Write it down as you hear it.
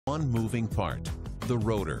one moving part, the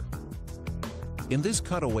rotor. In this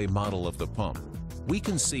cutaway model of the pump, we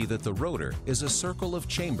can see that the rotor is a circle of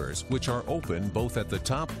chambers which are open both at the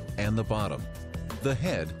top and the bottom. The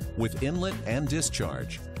head, with inlet and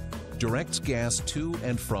discharge, directs gas to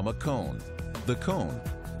and from a cone. The cone,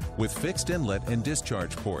 with fixed inlet and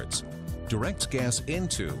discharge ports, directs gas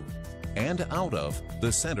into and out of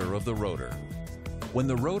the center of the rotor. When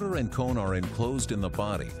the rotor and cone are enclosed in the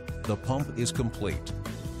body, the pump is complete.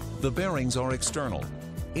 The bearings are external,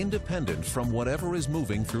 independent from whatever is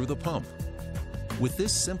moving through the pump. With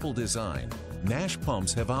this simple design, Nash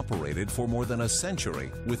pumps have operated for more than a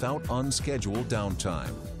century without unscheduled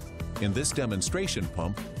downtime. In this demonstration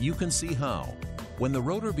pump, you can see how. When the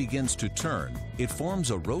rotor begins to turn, it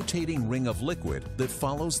forms a rotating ring of liquid that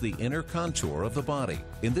follows the inner contour of the body.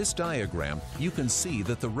 In this diagram, you can see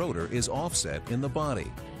that the rotor is offset in the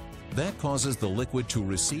body. That causes the liquid to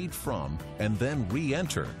recede from and then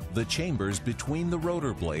re-enter the chambers between the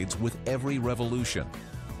rotor blades with every revolution.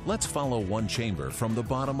 Let's follow one chamber from the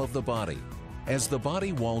bottom of the body. As the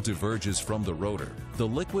body wall diverges from the rotor, the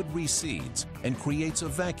liquid recedes and creates a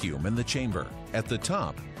vacuum in the chamber. At the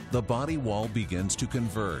top, the body wall begins to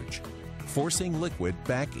converge, forcing liquid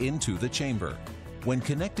back into the chamber. When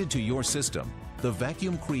connected to your system, the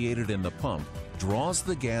vacuum created in the pump draws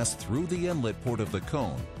the gas through the inlet port of the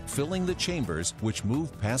cone, filling the chambers which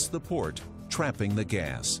move past the port, trapping the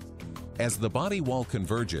gas. As the body wall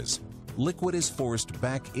converges, liquid is forced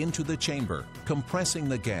back into the chamber, compressing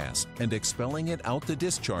the gas and expelling it out the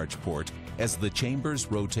discharge port as the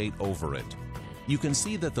chambers rotate over it. You can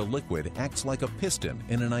see that the liquid acts like a piston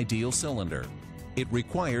in an ideal cylinder. It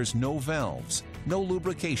requires no valves, no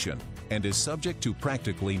lubrication, and is subject to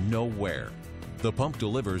practically no wear. The pump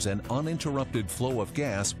delivers an uninterrupted flow of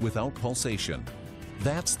gas without pulsation.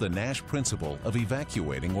 That's the Nash principle of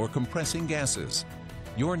evacuating or compressing gases.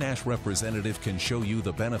 Your Nash representative can show you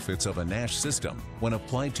the benefits of a Nash system when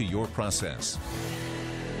applied to your process.